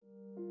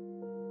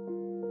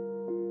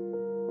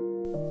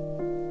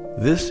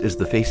This is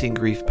the Facing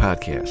Grief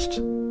podcast,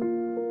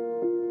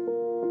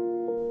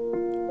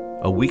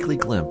 a weekly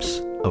glimpse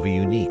of a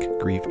unique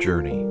grief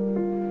journey,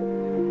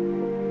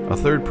 a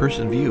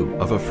third-person view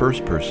of a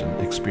first-person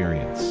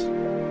experience,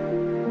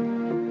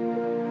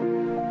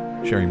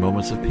 sharing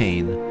moments of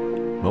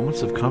pain,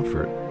 moments of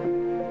comfort,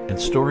 and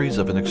stories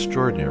of an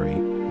extraordinary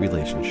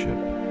relationship.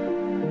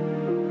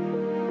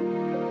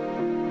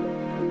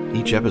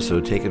 Each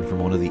episode taken from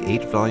one of the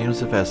 8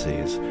 volumes of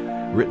essays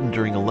written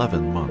during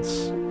 11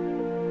 months.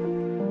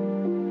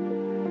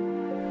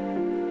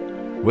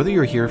 Whether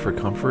you're here for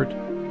comfort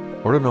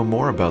or to know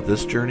more about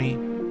this journey,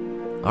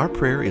 our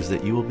prayer is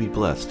that you will be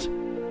blessed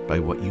by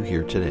what you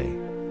hear today.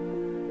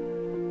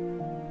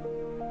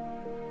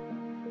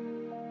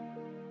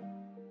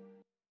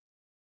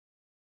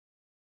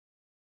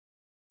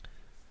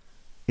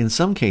 In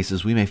some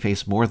cases, we may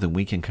face more than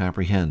we can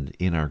comprehend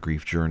in our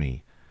grief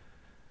journey.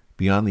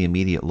 Beyond the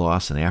immediate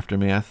loss and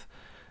aftermath,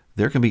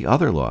 there can be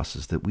other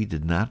losses that we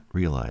did not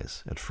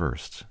realize at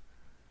first.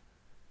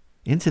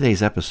 In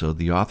today's episode,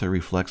 the author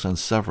reflects on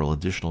several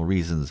additional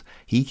reasons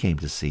he came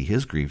to see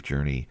his grief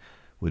journey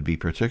would be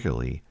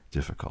particularly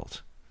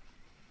difficult.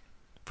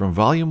 From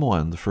Volume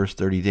 1, The First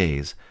 30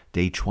 Days,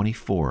 Day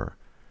 24,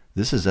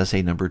 this is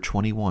essay number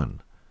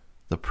 21,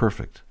 The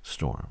Perfect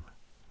Storm.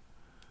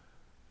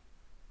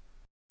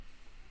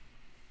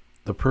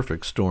 The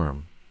Perfect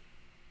Storm.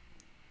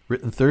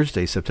 Written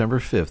Thursday, September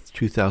 5th,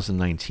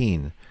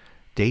 2019,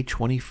 Day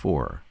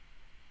 24,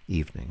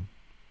 Evening.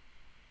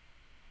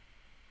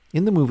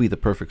 In the movie The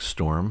Perfect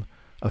Storm,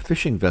 a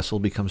fishing vessel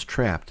becomes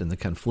trapped in the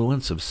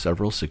confluence of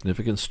several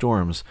significant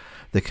storms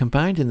that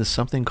combined into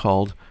something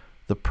called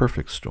the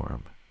perfect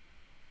storm.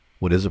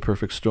 What is a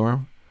perfect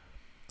storm?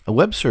 A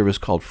web service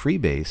called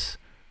Freebase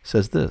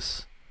says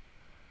this: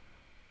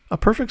 a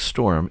perfect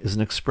storm is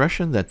an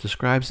expression that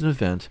describes an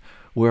event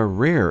where a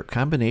rare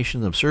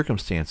combination of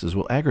circumstances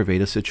will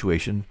aggravate a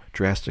situation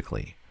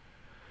drastically.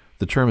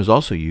 The term is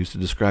also used to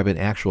describe an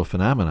actual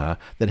phenomena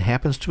that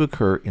happens to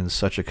occur in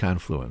such a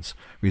confluence,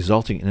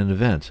 resulting in an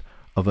event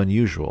of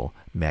unusual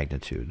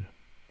magnitude.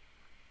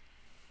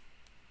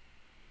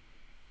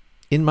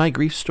 In my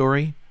grief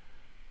story,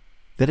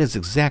 that is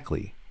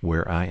exactly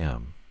where I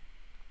am.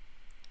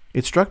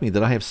 It struck me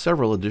that I have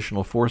several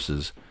additional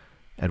forces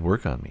at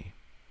work on me.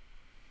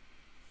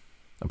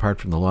 Apart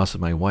from the loss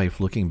of my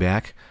wife, looking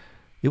back,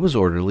 it was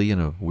orderly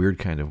in a weird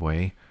kind of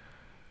way.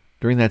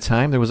 During that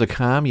time, there was a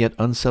calm yet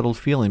unsettled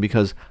feeling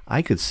because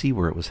I could see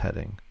where it was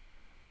heading.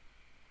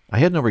 I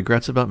had no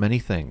regrets about many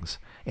things,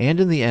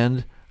 and in the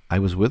end, I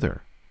was with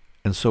her,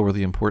 and so were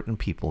the important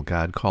people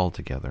God called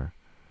together.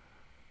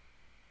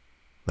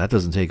 That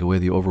doesn't take away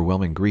the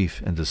overwhelming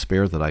grief and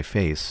despair that I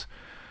face,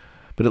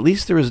 but at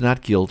least there is not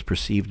guilt,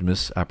 perceived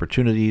missed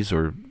opportunities,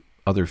 or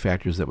other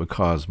factors that would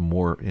cause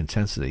more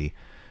intensity,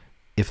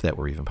 if that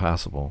were even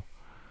possible.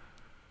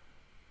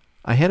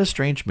 I had a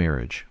strange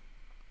marriage.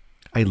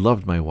 I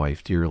loved my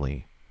wife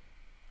dearly.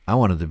 I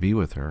wanted to be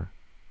with her.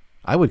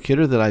 I would kid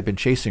her that I'd been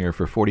chasing her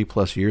for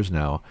 40-plus years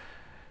now,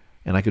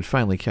 and I could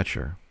finally catch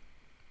her.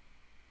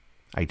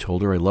 I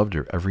told her I loved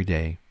her every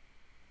day,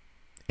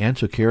 and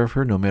took care of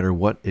her no matter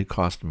what it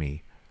cost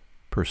me,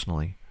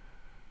 personally.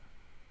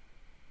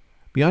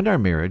 Beyond our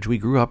marriage, we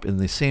grew up in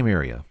the same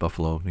area,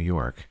 Buffalo, New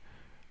York.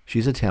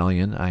 She's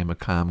Italian, I am a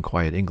calm,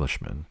 quiet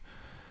Englishman.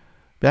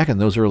 Back in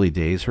those early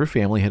days, her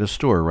family had a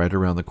store right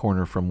around the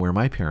corner from where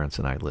my parents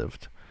and I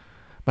lived.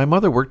 My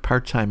mother worked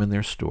part-time in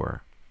their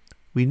store.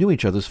 We knew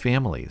each other's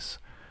families.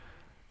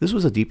 This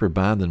was a deeper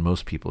bond than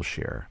most people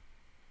share.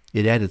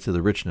 It added to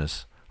the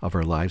richness of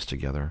our lives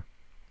together.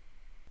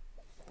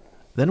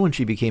 Then when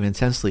she became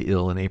intensely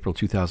ill in April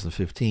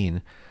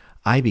 2015,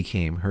 I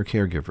became her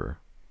caregiver.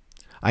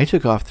 I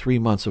took off 3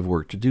 months of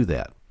work to do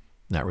that,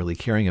 not really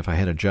caring if I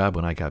had a job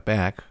when I got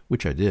back,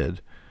 which I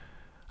did.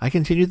 I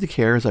continued the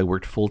care as I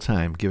worked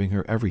full-time, giving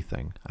her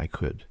everything I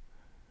could.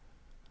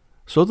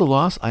 So the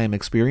loss I am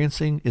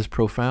experiencing is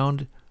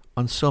profound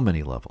on so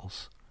many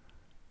levels.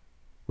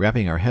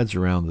 Wrapping our heads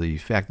around the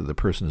fact that the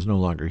person is no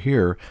longer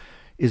here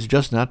is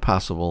just not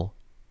possible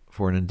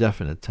for an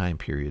indefinite time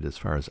period as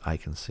far as I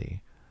can see.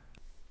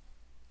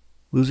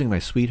 Losing my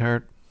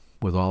sweetheart,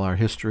 with all our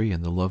history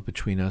and the love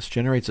between us,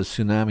 generates a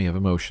tsunami of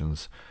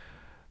emotions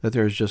that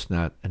there is just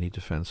not any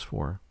defense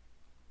for.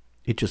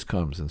 It just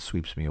comes and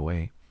sweeps me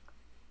away.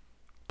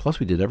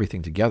 Plus, we did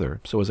everything together,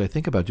 so as I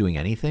think about doing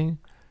anything,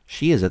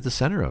 she is at the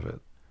center of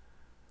it.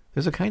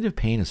 There's a kind of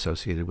pain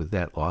associated with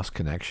that lost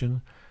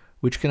connection,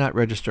 which cannot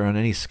register on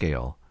any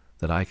scale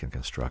that I can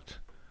construct.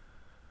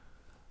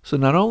 So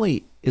not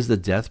only is the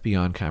death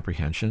beyond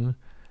comprehension,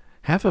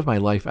 half of my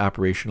life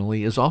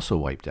operationally is also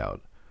wiped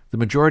out. The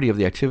majority of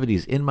the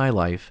activities in my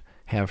life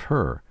have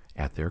her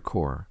at their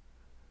core.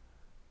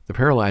 The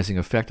paralyzing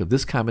effect of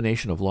this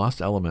combination of lost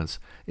elements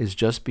is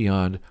just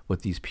beyond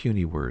what these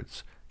puny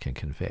words can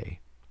convey.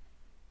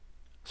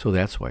 So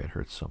that's why it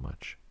hurts so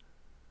much.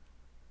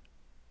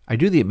 I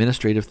do the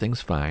administrative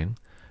things fine,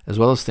 as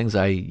well as things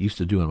I used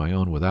to do on my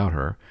own without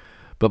her,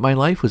 but my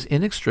life was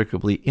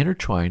inextricably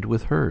intertwined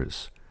with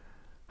hers.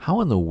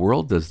 How in the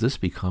world does this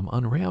become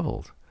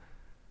unraveled?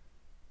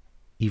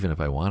 even if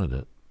I wanted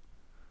it.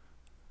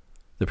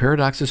 The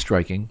paradox is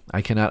striking.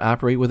 I cannot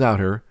operate without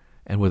her,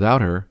 and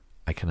without her,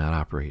 I cannot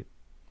operate.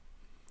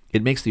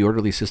 It makes the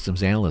orderly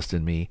systems analyst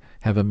in me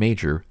have a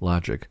major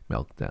logic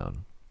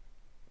meltdown.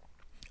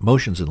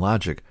 Emotions and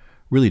logic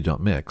really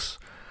don't mix.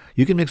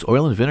 You can mix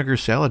oil and vinegar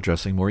salad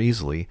dressing more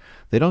easily.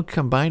 They don't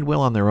combine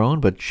well on their own,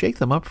 but shake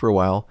them up for a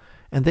while,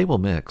 and they will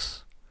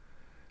mix.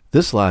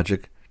 This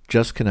logic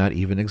just cannot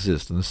even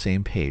exist on the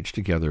same page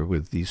together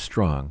with these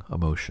strong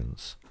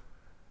emotions.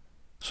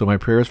 So my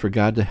prayer is for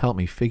God to help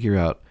me figure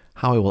out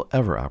how I will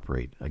ever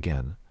operate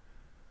again.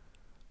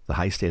 The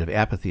high state of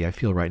apathy I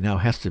feel right now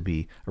has to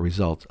be a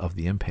result of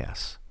the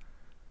impasse.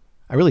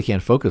 I really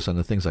can't focus on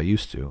the things I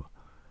used to.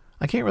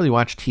 I can't really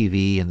watch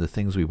TV and the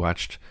things we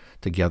watched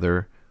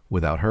together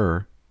without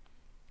her.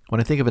 When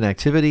I think of an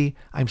activity,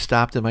 I'm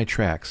stopped in my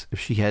tracks if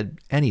she had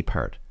any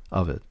part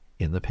of it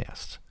in the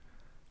past.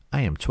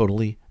 I am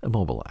totally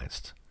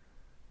immobilized.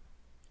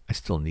 I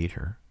still need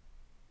her,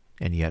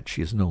 and yet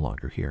she is no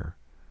longer here.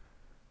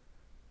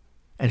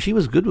 And she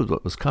was good with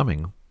what was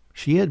coming.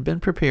 She had been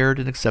prepared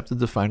and accepted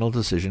the final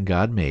decision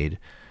God made.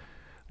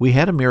 We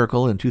had a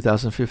miracle in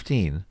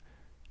 2015,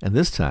 and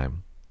this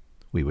time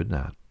we would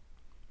not.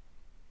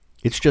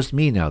 It's just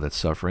me now that's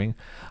suffering.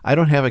 I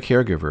don't have a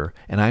caregiver,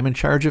 and I'm in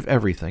charge of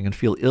everything and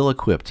feel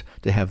ill-equipped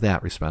to have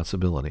that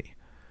responsibility.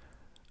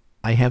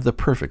 I have the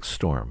perfect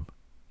storm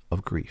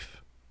of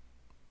grief.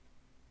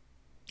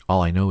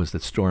 All I know is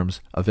that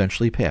storms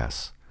eventually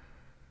pass.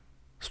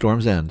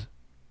 Storms end,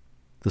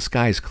 the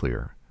skies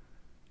clear,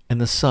 and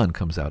the sun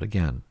comes out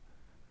again.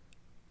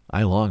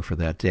 I long for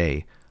that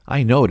day.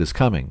 I know it is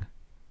coming.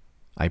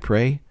 I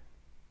pray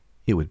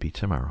it would be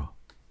tomorrow.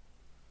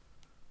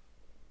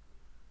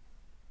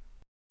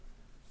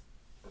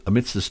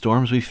 Amidst the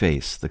storms we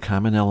face, the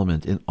common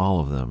element in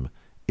all of them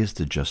is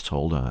to just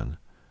hold on.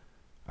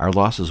 Our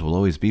losses will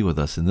always be with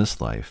us in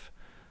this life,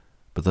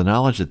 but the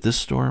knowledge that this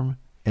storm,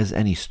 as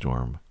any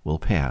storm, will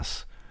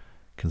pass,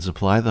 can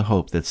supply the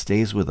hope that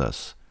stays with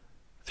us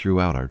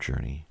throughout our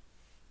journey.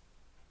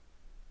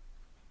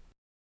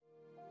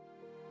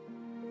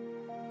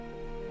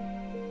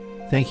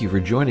 Thank you for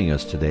joining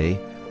us today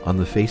on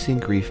the Facing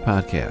Grief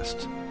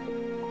podcast.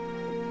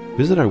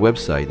 Visit our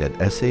website at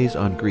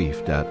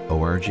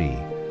essaysongrief.org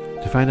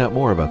to find out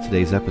more about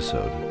today's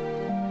episode.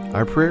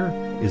 Our prayer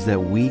is that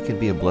we can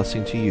be a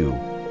blessing to you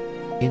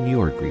in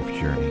your grief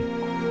journey.